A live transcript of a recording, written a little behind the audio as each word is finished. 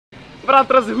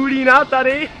bratr z Hulína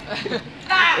tady.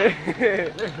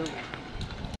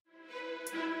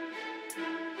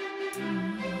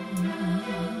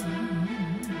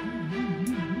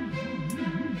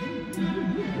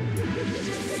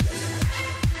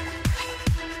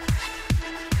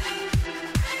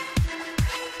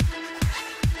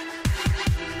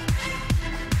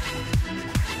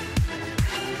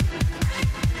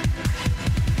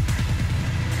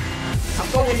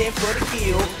 Going in for the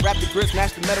kill. Wrap the grips,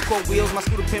 match the medical wheels. My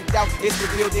scooter pimped out, it's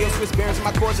the real deal. Swiss bearings in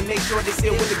my cords and make sure they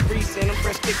seal with the grease in them.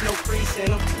 Fresh kick, no crease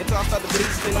in them. Until I start the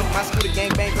beast in them. My scooter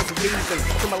gang bang for some reason.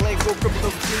 Till my legs go cripple,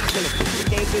 those G's in them. The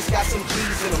game just got some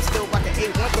G's in them. Still rock an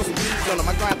 8-1, throw some G's on them.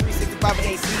 I grind 365, it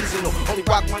ain't seasonal. Only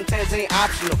rock 110s, it ain't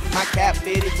optional. My cap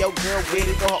fitted, yo girl with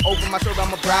it. Throw her over my shoulder,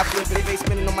 I'm a bride flip it. If they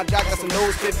spinning on my jock, got some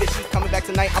nose fit. Bitch, she coming back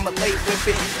tonight, I'm a late whip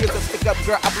it. Here's a stick up,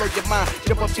 girl, I blow your mind.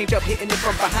 Jump up, change up, hitting it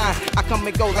from behind. I come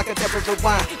and go like a temperature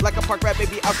wine. Like a park rat,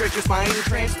 baby, I'll stretch your spine and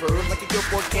transfer. Like a cure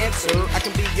for cancer, I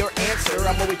can be your answer.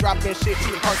 I'm always dropping shit,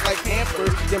 shooting parts like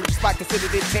Pampers. Damage spot,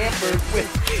 considered it tampered with.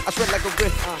 I shred like a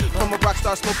riff, from a rock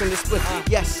star smoking this split.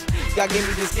 Yes, God gave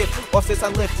me this gift. Off since I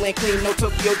lift, land clean, no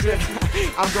Tokyo drift.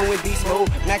 I'm going beast mode,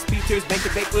 Max Peters, bank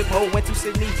to bank with Mo. Went to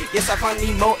Sydney, yes I find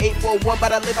Nemo. 841,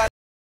 but I live out